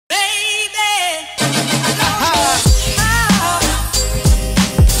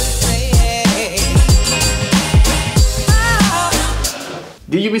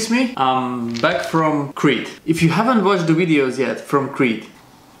Did you miss me? I'm back from Crete. If you haven't watched the videos yet from Crete,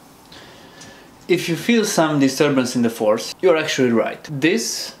 if you feel some disturbance in the force, you're actually right.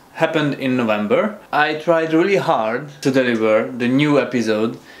 This happened in November. I tried really hard to deliver the new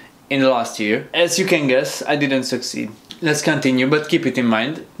episode in the last year. As you can guess, I didn't succeed. Let's continue, but keep it in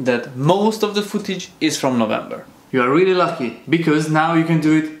mind that most of the footage is from November. You are really lucky, because now you can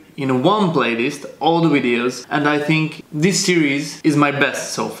do it in one playlist, all the videos, and I think this series is my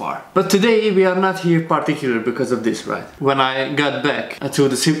best so far. But today we are not here particularly because of this, right? When I got back to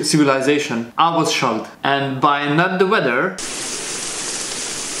the civilization, I was shocked, and by not the weather.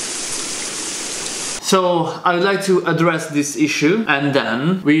 So I would like to address this issue, and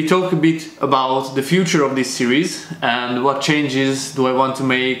then we talk a bit about the future of this series and what changes do I want to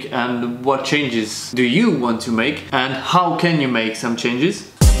make and what changes do you want to make and how can you make some changes.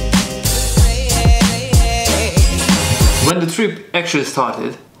 When the trip actually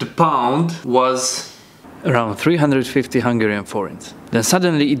started, the pound was around 350 Hungarian forints. Then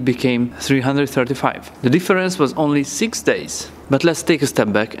suddenly it became 335. The difference was only 6 days. But let's take a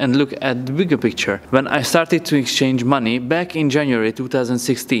step back and look at the bigger picture. When I started to exchange money back in January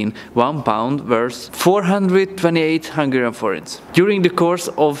 2016, 1 pound was 428 Hungarian forints. During the course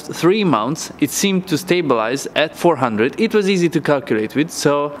of 3 months, it seemed to stabilize at 400. It was easy to calculate with,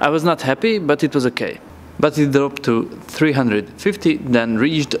 so I was not happy, but it was okay. But it dropped to 350, then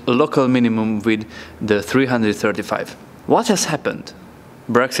reached a local minimum with the 335. What has happened?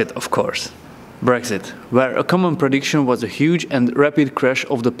 Brexit, of course. Brexit, where a common prediction was a huge and rapid crash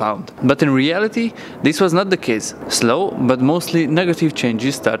of the pound. But in reality, this was not the case. Slow, but mostly negative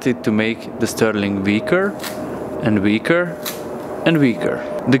changes started to make the sterling weaker and weaker and weaker.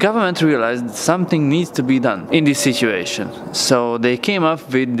 The government realized something needs to be done in this situation, so they came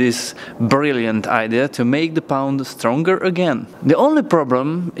up with this brilliant idea to make the pound stronger again. The only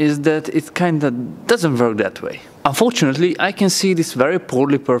problem is that it kinda doesn't work that way. Unfortunately, I can see this very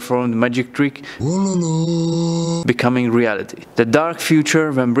poorly performed magic trick becoming reality. The dark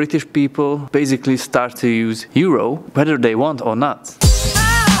future when British people basically start to use euro, whether they want or not.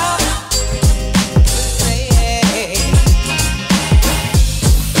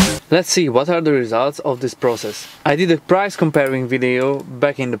 Let's see what are the results of this process. I did a price comparing video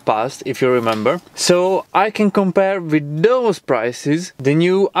back in the past, if you remember, so I can compare with those prices the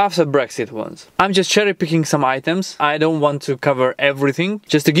new after Brexit ones. I'm just cherry picking some items. I don't want to cover everything,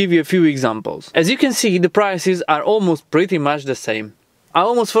 just to give you a few examples. As you can see, the prices are almost pretty much the same. I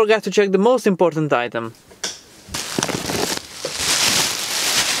almost forgot to check the most important item.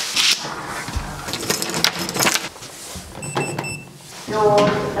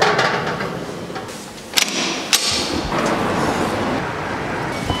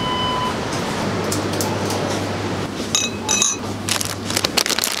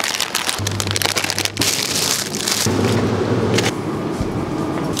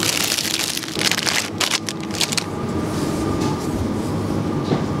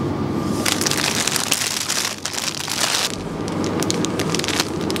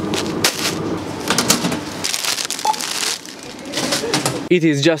 It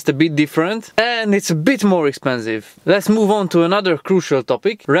is just a bit different and it's a bit more expensive. Let's move on to another crucial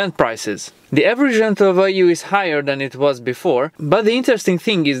topic, rent prices. The average rental value is higher than it was before, but the interesting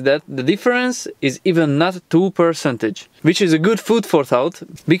thing is that the difference is even not 2%, which is a good food for thought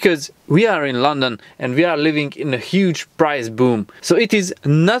because we are in London and we are living in a huge price boom. So it is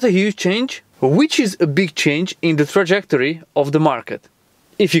not a huge change, which is a big change in the trajectory of the market,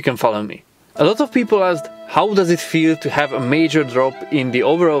 if you can follow me. A lot of people asked, how does it feel to have a major drop in the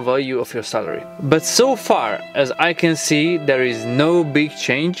overall value of your salary? But so far as I can see, there is no big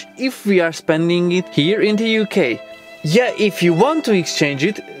change if we are spending it here in the UK. Yeah, if you want to exchange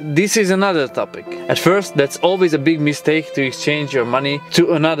it, this is another topic. At first, that's always a big mistake to exchange your money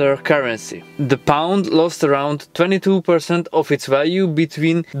to another currency. The pound lost around 22% of its value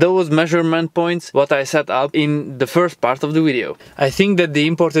between those measurement points what I set up in the first part of the video. I think that the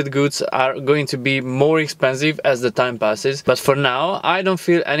imported goods are going to be more expensive as the time passes, but for now, I don't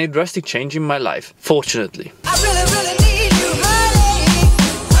feel any drastic change in my life, fortunately. I really need you,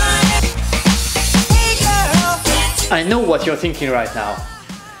 I know what you're thinking right now.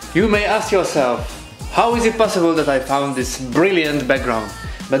 You may ask yourself, how is it possible that I found this brilliant background?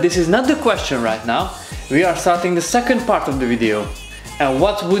 But this is not the question right now. We are starting the second part of the video. And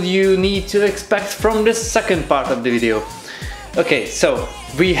what would you need to expect from this second part of the video? Okay, so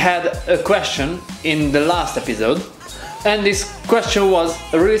we had a question in the last episode And this question was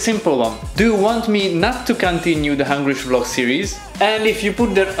a really simple one. Do you want me not to continue the Hungrish vlog series? And if you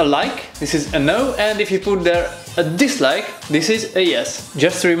put there a like, this is a no, and if you put there a dislike, this is a yes.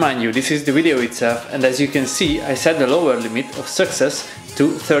 Just to remind you, this is the video itself, and as you can see, I set the lower limit of success to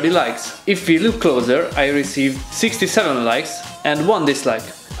 30 likes. If we look closer, I received 67 likes and 1 dislike.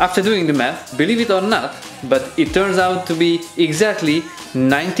 After doing the math, believe it or not, but it turns out to be exactly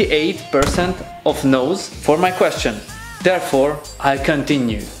 98% of no's for my question. Therefore, I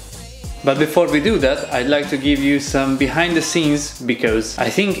continue. But before we do that, I'd like to give you some behind the scenes, because I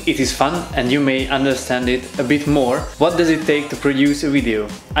think it is fun and you may understand it a bit more. What does it take to produce a video?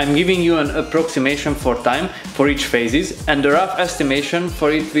 I'm giving you an approximation for time for each phases and a rough estimation for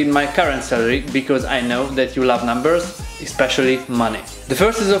it with my current salary, because I know that you love numbers, especially money. The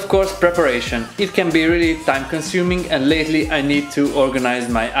first is of course preparation. It can be really time consuming, and lately I need to organize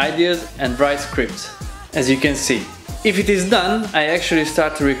my ideas and write scripts, as you can see. If it is done, I actually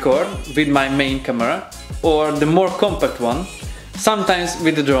start to record with my main camera, or the more compact one, sometimes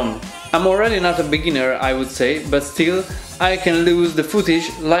with the drone. I'm already not a beginner, I would say, but still I can lose the footage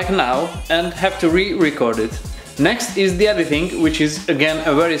like now and have to re-record it. Next is the editing, which is again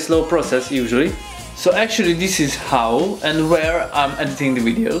a very slow process usually. So actually this is how and where I'm editing the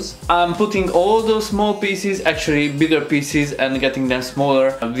videos. I'm putting all those small pieces, actually bigger pieces, and getting them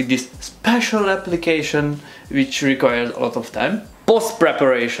smaller with this special application which requires a lot of time.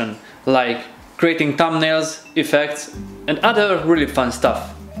 Post-preparation, like creating thumbnails, effects and other really fun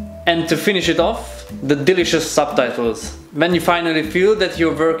stuff. And to finish it off, the delicious subtitles. When you finally feel that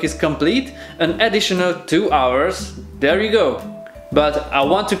your work is complete, an additional 2 hours, there you go. But I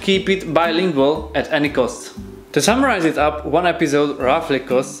want to keep it bilingual at any cost. To summarize it up, one episode roughly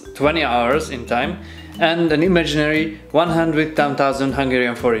costs 20 hours in time and an imaginary 110,000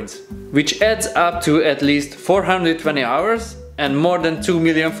 Hungarian forints, which adds up to at least 420 hours and more than 2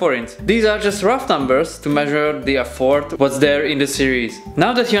 million forints. These are just rough numbers to measure the effort what's there in the series.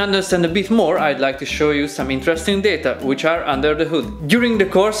 Now that you understand a bit more, I'd like to show you some interesting data which are under the hood. During the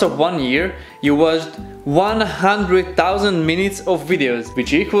course of 1 year, you watched 100,000 minutes of videos,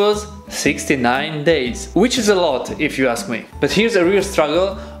 which equals 69 days, which is a lot if you ask me. But here's a real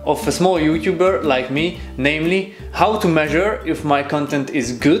struggle of a small YouTuber like me, namely how to measure if my content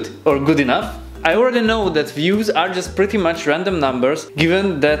is good or good enough. I already know that views are just pretty much random numbers,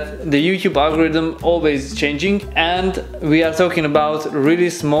 given that the YouTube algorithm always changing and we are talking about really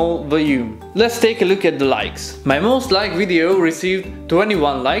small volume. Let's take a look at the likes. My most liked video received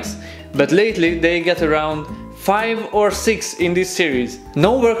 21 likes, but lately they get around 5 or 6 in this series,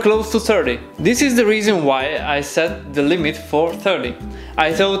 nowhere close to 30. This is the reason why I set the limit for 30.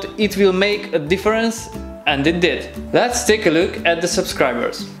 I thought it will make a difference, and it did. Let's take a look at the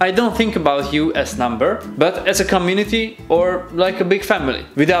subscribers. I don't think about you as number, but as a community or like a big family.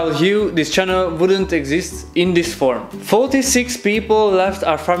 Without you, this channel wouldn't exist in this form. 46 people left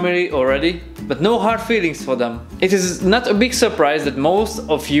our family already, but no hard feelings for them. It is not a big surprise that most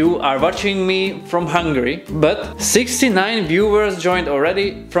of you are watching me from Hungary, but 69 viewers joined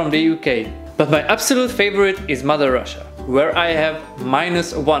already from the UK. But my absolute favorite is Mother Russia, where I have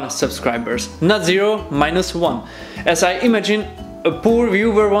 -1 subscribers, not 0, -1. As I imagine a poor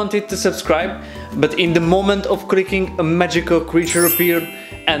viewer wanted to subscribe, but in the moment of clicking a magical creature appeared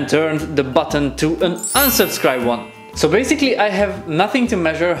and turned the button to an unsubscribe one. So basically I have nothing to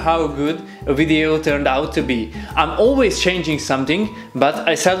measure how good a video turned out to be. I'm always changing something, but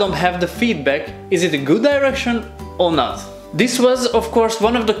I seldom have the feedback, is it a good direction or not? This was of course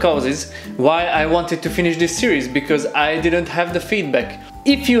one of the causes why I wanted to finish this series, because I didn't have the feedback.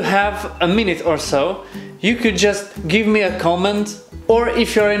 If you have a minute or so, you could just give me a comment, or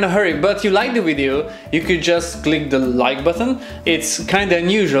if you're in a hurry but you like the video, you could just click the like button. It's kinda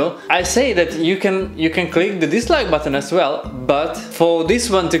unusual. I say that you can click the dislike button as well, but for this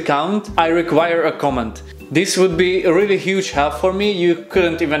one to count, I require a comment. This would be a really huge help for me, you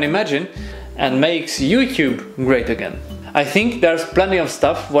couldn't even imagine, and makes YouTube great again. I think there's plenty of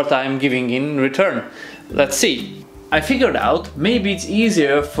stuff what I'm giving in return. Let's see. I figured out maybe it's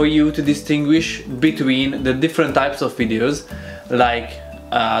easier for you to distinguish between the different types of videos, like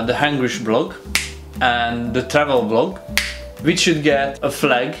the Hungrish blog and the travel blog, which should get a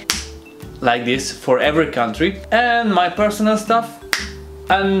flag like this for every country, and my personal stuff,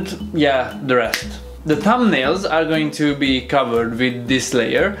 and yeah, the rest. The thumbnails are going to be covered with this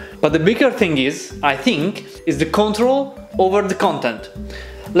layer, but the bigger thing is, I think, is the control over the content.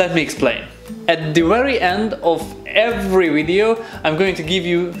 Let me explain. At the very end of every video, I'm going to give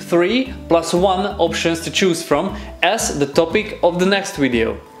you 3 + 1 options to choose from as the topic of the next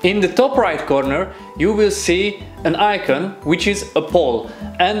video. In the top right corner you will see an icon which is a poll,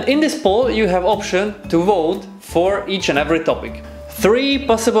 and in this poll you have option to vote for each and every topic. 3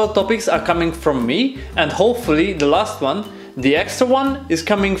 possible topics are coming from me, and hopefully the last one, the extra one, is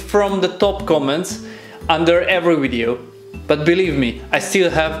coming from the top comments under every video. But believe me, I still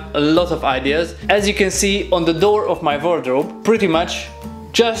have a lot of ideas. As you can see on the door of my wardrobe, pretty much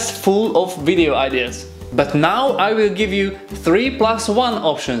just full of video ideas. But now I will give you 3+1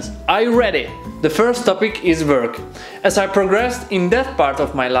 options. Are you ready? The first topic is work. As I progressed in that part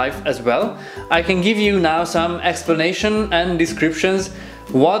of my life as well, I can give you now some explanation and descriptions.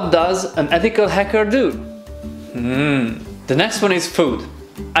 What does an ethical hacker do? The next one is food.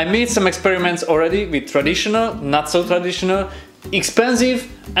 I made some experiments already with traditional, not so traditional, expensive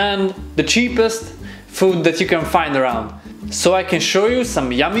and the cheapest food that you can find around. So I can show you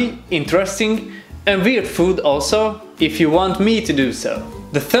some yummy, interesting and weird food also, if you want me to do so.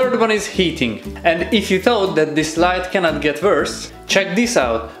 The third one is heating. And if you thought that this slide cannot get worse, check this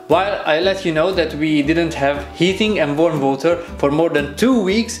out. While I let you know that we didn't have heating and warm water for more than 2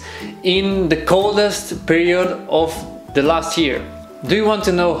 weeks in the coldest period of the last year. Do you want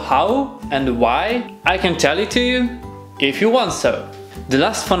to know how and why? I can tell it to you, if you want so. The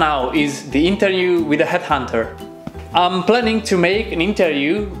last for now is the interview with a headhunter. I'm planning to make an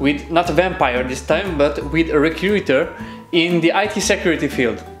interview with not a vampire this time, but with a recruiter in the IT security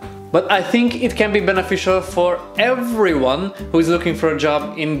field. But I think it can be beneficial for everyone who is looking for a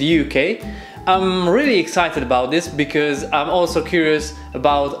job in the UK. I'm really excited about this because I'm also curious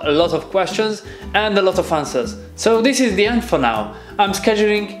about a lot of questions and a lot of answers. So this is the end for now. I'm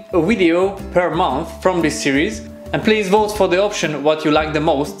scheduling a video per month from this series, and please vote for the option what you like the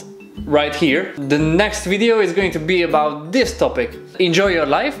most right here. The next video is going to be about this topic. Enjoy your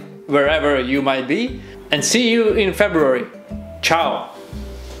life wherever you might be, and see you in February. Ciao!